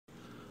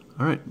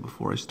Alright,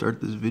 before I start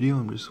this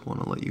video, I just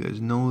want to let you guys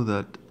know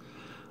that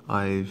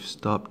I've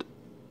stopped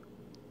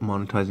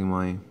monetizing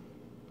my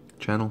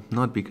channel.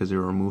 Not because they're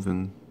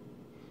removing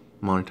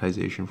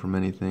monetization from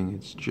anything,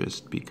 it's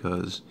just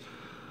because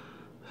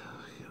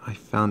I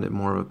found it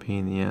more of a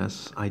pain in the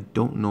ass. I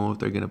don't know if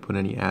they're going to put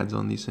any ads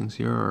on these things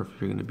here, or if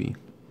you're going to be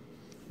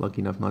lucky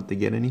enough not to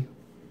get any.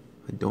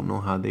 I don't know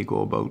how they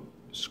go about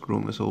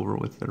screwing us over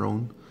with their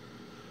own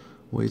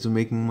ways of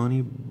making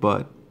money,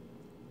 but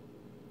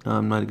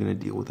I'm not going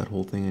to deal with that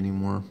whole thing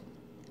anymore.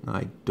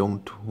 I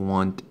don't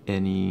want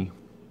any...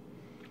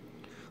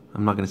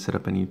 I'm not going to set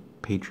up any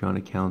Patreon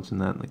accounts and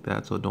that like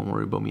that, so don't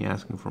worry about me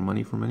asking for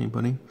money from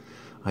anybody.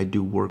 I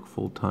do work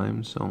full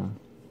time, so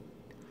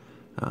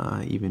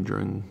even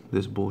during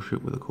this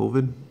bullshit with the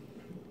COVID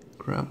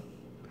crap,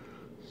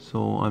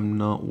 so I'm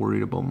not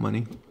worried about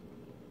money.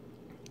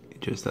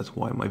 That's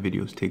why my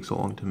videos take so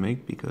long to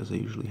make, because I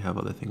usually have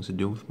other things to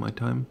do with my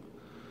time,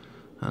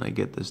 and I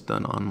get this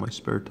done on my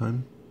spare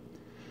time.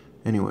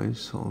 Anyways,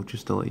 so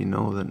just to let you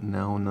know that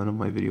now none of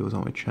my videos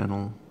on my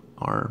channel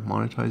are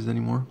monetized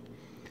anymore,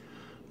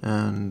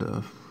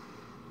 and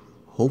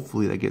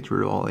hopefully that gets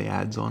rid of all the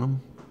ads on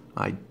them.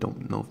 I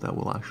don't know if that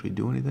will actually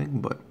do anything,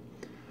 but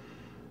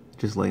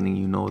just letting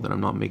you know that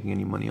I'm not making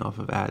any money off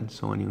of ads.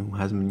 So anyone who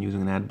hasn't been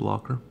using an ad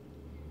blocker,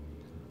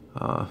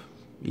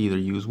 either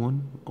use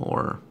one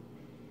or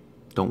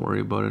don't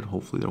worry about it.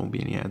 Hopefully there won't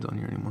be any ads on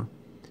here anymore.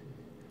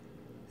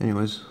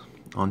 Anyways,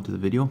 on to the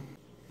video.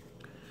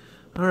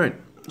 Alright,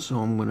 so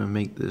I'm going to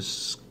make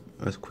this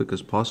as quick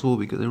as possible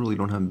because I really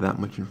don't have that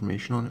much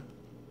information on it.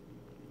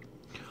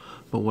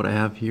 But what I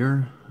have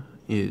here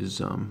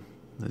is,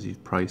 as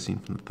you've probably seen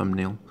from the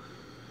thumbnail,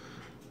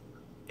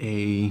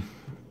 a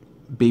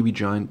Baby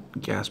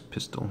Giant gas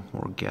pistol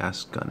or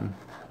gas gun.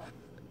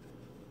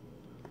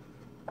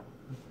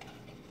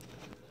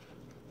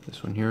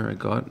 This one here I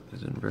got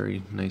is in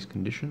very nice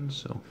condition,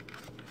 so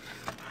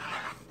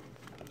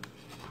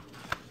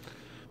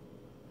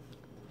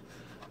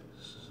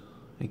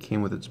it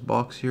came with its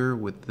box here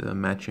with the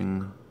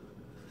matching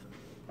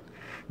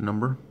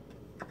number,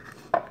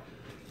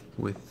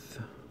 with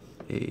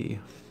a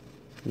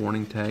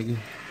warning tag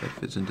that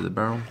fits into the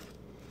barrel,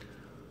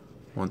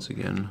 once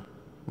again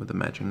with a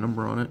matching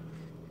number on it,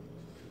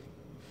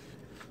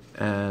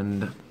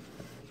 and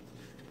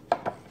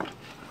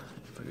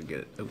if I could get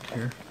it out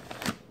here,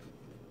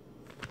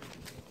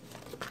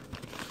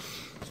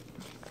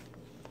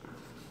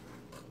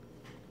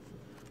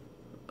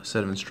 a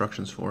set of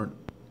instructions for it,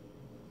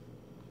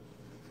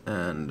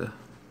 and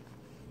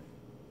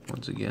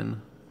once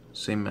again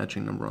same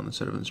matching number on the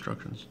set of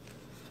instructions.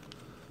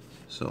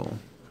 So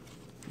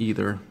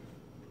either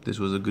this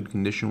was a good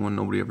condition one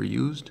nobody ever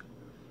used,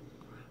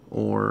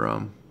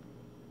 or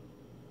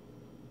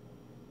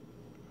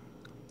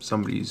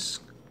somebody's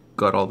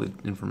got all the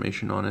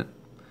information on it,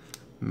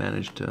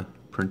 managed to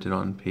print it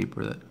on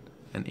paper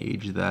and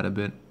age that a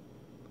bit,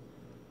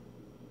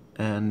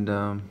 and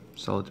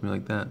sell it to me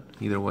like that.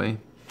 Either way,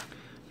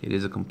 it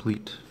is a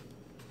complete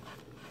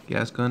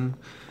gas gun,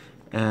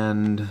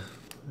 and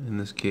in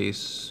this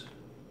case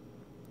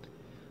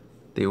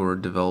they were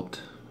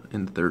developed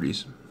in the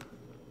 30s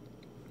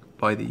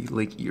by the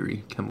Lake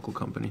Erie chemical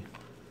company.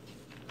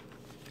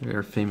 They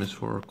are famous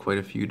for quite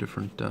a few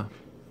different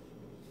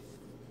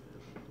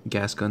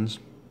gas guns,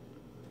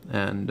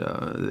 and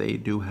they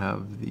do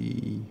have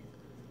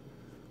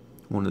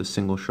one of the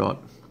single shot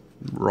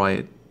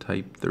riot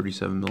type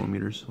 37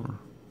 millimeters,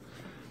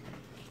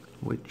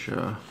 which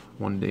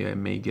one day I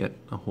may get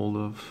a hold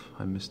of.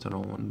 I missed out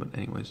on one, but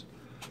anyways,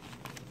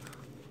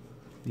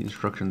 the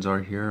instructions are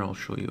here. I'll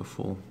show you a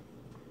full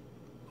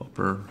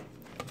upper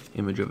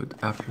image of it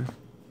after.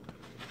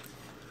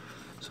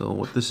 So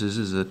what this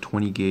is a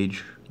 20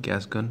 gauge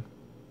gas gun,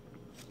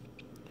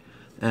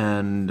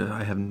 and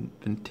I haven't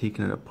been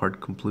taking it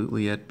apart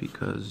completely yet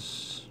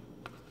because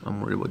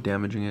I'm worried about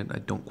damaging it. I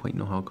don't quite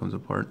know how it comes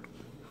apart,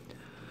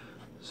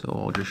 so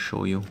I'll just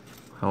show you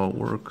how it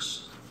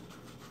works,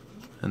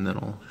 and then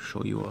I'll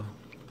show you a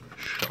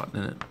shot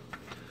in it.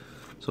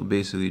 So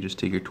basically, you just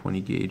take your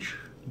 20 gauge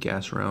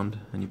gas round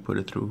and you put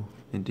it through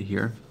into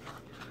here,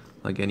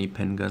 like any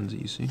pen guns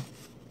that you see.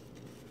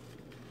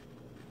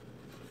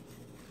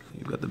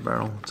 You've got the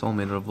barrel. It's all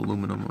made out of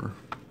aluminum or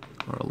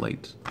a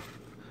light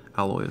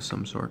alloy of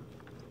some sort.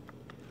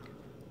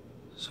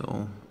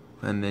 So,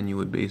 and then you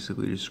would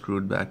basically just screw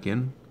it back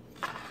in.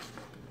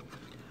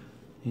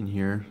 In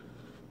here,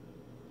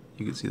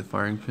 you can see the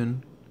firing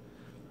pin.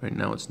 Right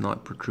now it's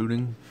not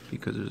protruding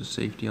because there's a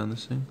safety on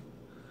this thing.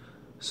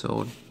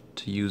 So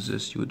to use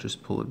this, you would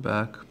just pull it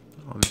back.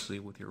 Obviously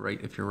with your right,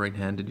 if you're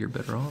right-handed, you're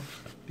better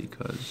off,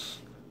 because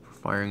for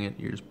firing it,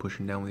 you're just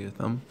pushing down with your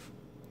thumb.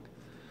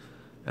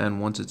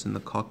 And once it's in the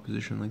cock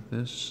position like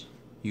this,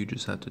 you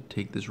just have to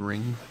take this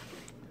ring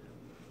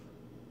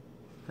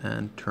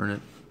and turn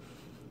it,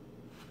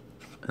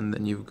 and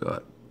then you've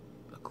got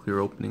a clear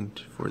opening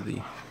for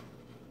the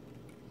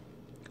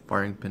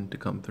firing pin to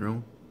come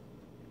through.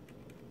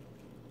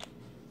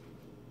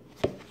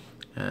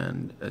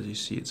 And as you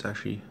see, it's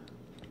actually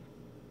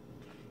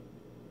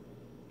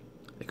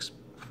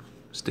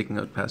sticking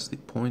out past the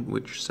point,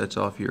 which sets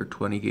off your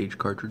 20 gauge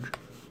cartridge,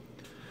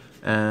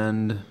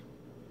 and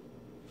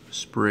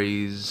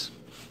sprays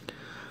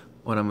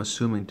what I'm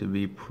assuming to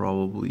be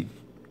probably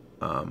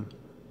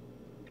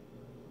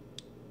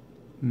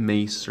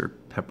mace or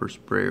pepper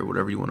spray or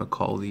whatever you want to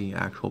call the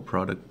actual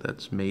product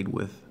that's made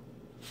with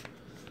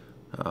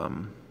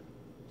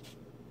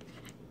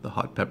the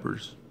hot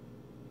peppers,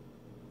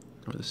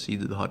 or the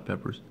seeds of the hot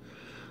peppers.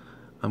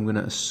 I'm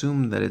gonna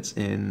assume that it's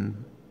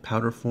in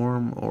powder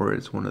form, or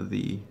it's one of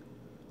the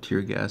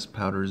tear gas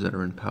powders that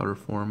are in powder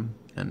form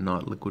and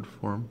not liquid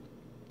form,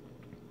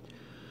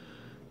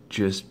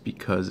 just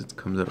because it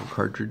comes out of a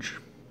cartridge.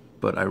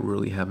 But I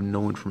really have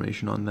no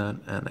information on that,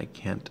 and I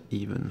can't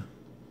even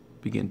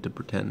begin to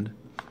pretend.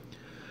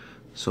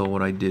 So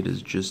what I did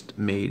is just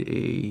made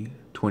a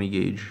 20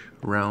 gauge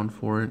round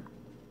for it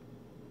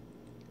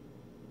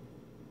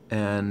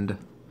and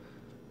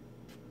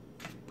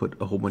put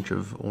a whole bunch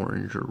of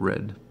orange or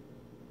red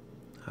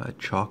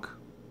chalk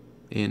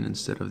in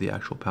instead of the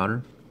actual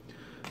powder,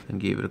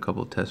 and gave it a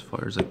couple of test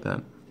fires like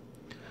that.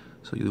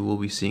 So you will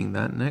be seeing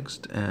that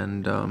next,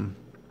 and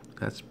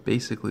that's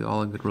basically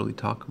all I could really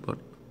talk about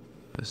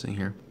this thing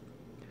here.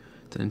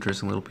 It's an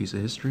interesting little piece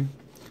of history.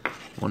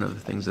 One of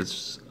the things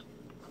that's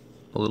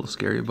a little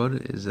scary about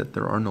it is that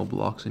there are no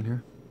blocks in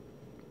here,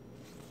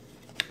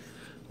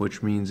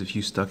 which means if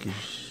you stuck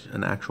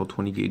an actual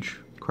 20 gauge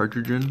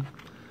cartridge in,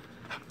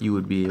 you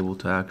would be able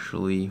to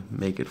actually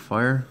make it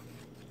fire,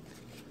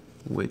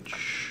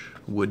 which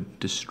would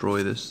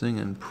destroy this thing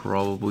and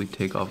probably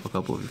take off a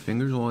couple of your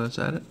fingers while it's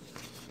at it.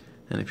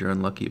 And if you're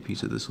unlucky, a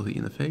piece of this will hit you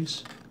in the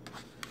face.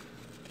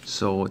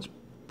 So it's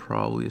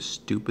probably a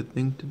stupid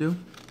thing to do.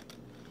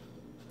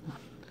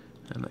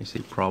 And I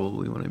say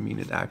probably when I mean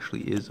it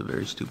actually is a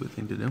very stupid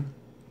thing to do.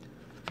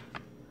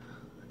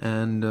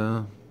 And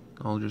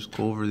I'll just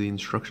go over the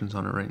instructions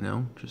on it right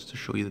now, just to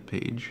show you the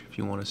page. If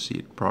you want to see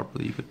it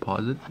properly, you could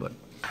pause it, but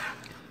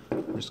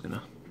I'm just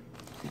gonna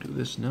do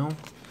this now,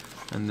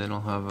 and then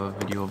I'll have a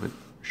video of it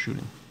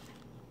shooting.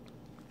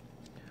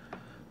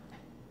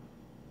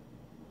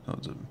 So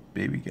it's a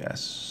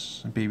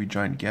baby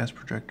giant gas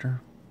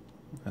projector.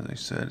 As I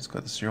said, it's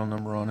got the serial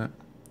number on it.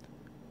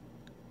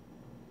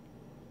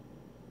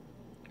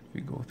 If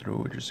you go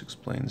through, it just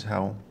explains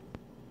how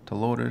to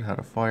load it, how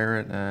to fire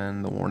it,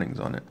 and the warnings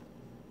on it.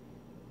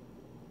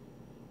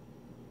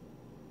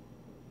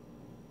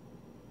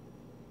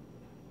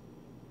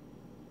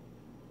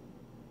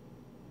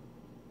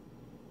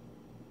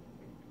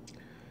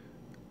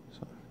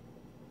 So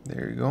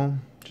there you go.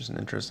 Just an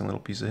interesting little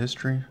piece of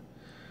history,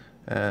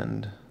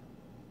 and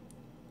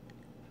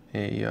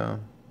a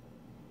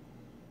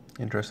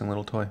interesting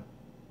little toy.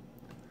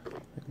 I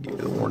can give you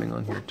the warning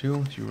on here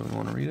too, if you really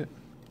want to read it.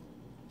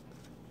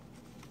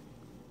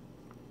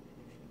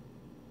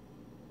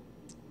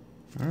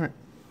 Alright,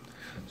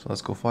 so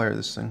let's go fire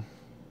this thing.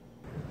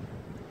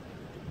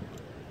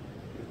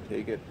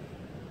 Take it,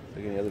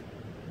 like any other.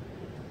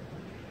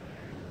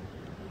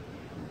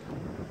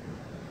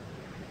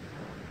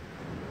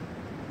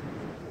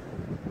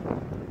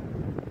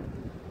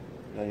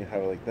 Now you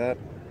have it like that.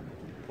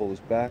 Pull this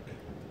back.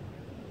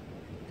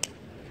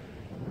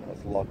 Now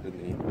it's locked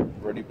in the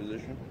ready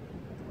position.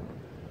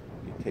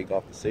 You take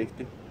off the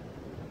safety,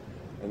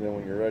 and then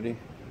when you're ready,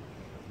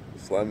 you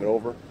slam it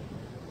over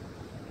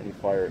and you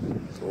fire it.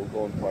 So we'll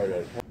go and fire it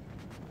at it.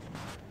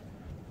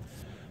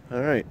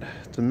 Alright,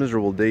 it's a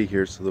miserable day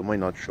here, so that might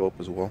not show up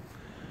as well.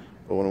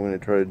 But what I'm going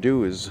to try to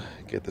do is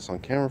get this on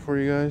camera for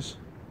you guys.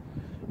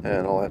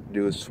 And all I have to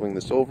do is swing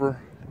this over,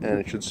 and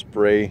it should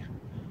spray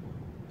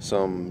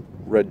some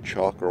red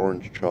chalk or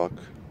orange chalk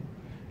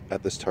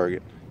at this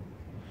target.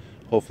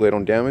 Hopefully I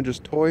don't damage this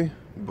toy,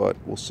 but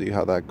we'll see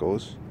how that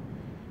goes.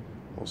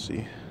 We'll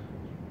see.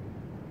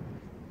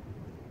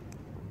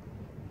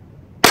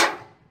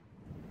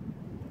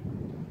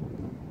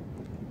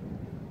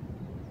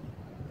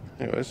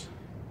 Anyways,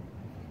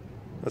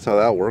 that's how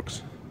that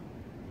works.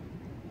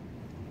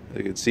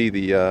 You can see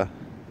the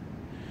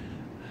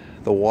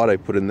wad I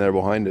put in there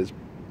behind is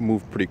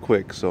moved pretty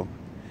quick, so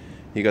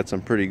you got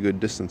some pretty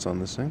good distance on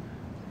this thing.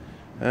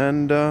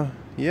 And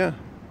yeah,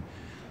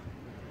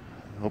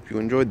 I hope you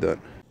enjoyed that.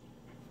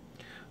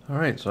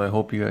 Alright, so I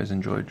hope you guys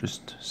enjoyed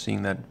just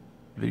seeing that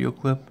video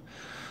clip.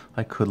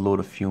 I could load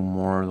a few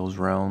more of those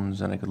rounds,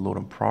 and I could load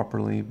them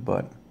properly,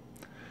 but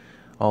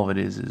all of it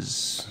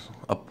is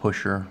a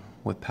pusher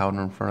with powder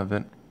in front of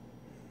it,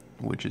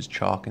 which is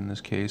chalk in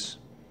this case,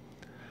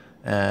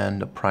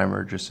 and a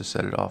primer just to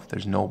set it off.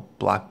 There's no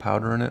black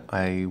powder in it.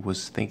 I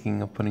was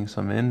thinking of putting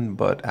some in,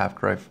 but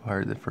after I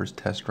fired the first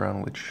test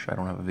round, which I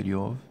don't have a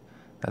video of,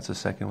 that's the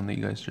second one that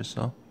you guys just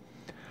saw,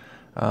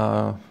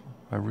 I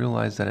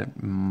realized that it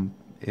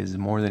is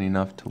more than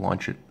enough to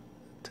launch it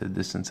to the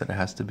distance that it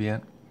has to be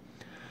at.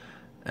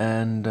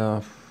 And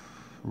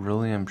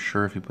really, I'm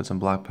sure if you put some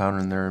black powder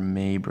in there, it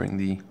may bring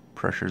the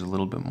pressures a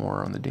little bit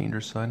more on the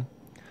dangerous side.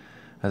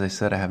 As I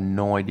said, I have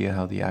no idea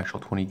how the actual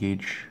 20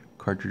 gauge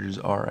cartridges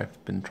are.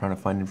 I've been trying to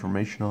find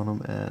information on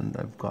them, and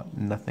I've got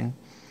nothing.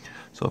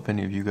 So if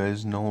any of you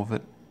guys know of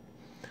it,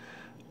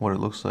 what it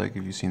looks like.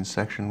 If you've seen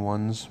section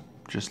ones,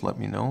 just let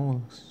me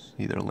know.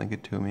 Either link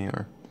it to me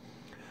or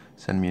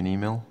send me an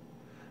email.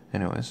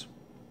 Anyways,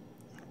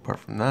 apart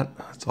from that,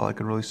 that's all I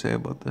could really say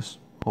about this.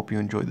 Hope you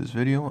enjoyed this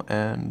video,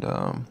 and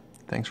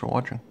thanks for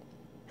watching.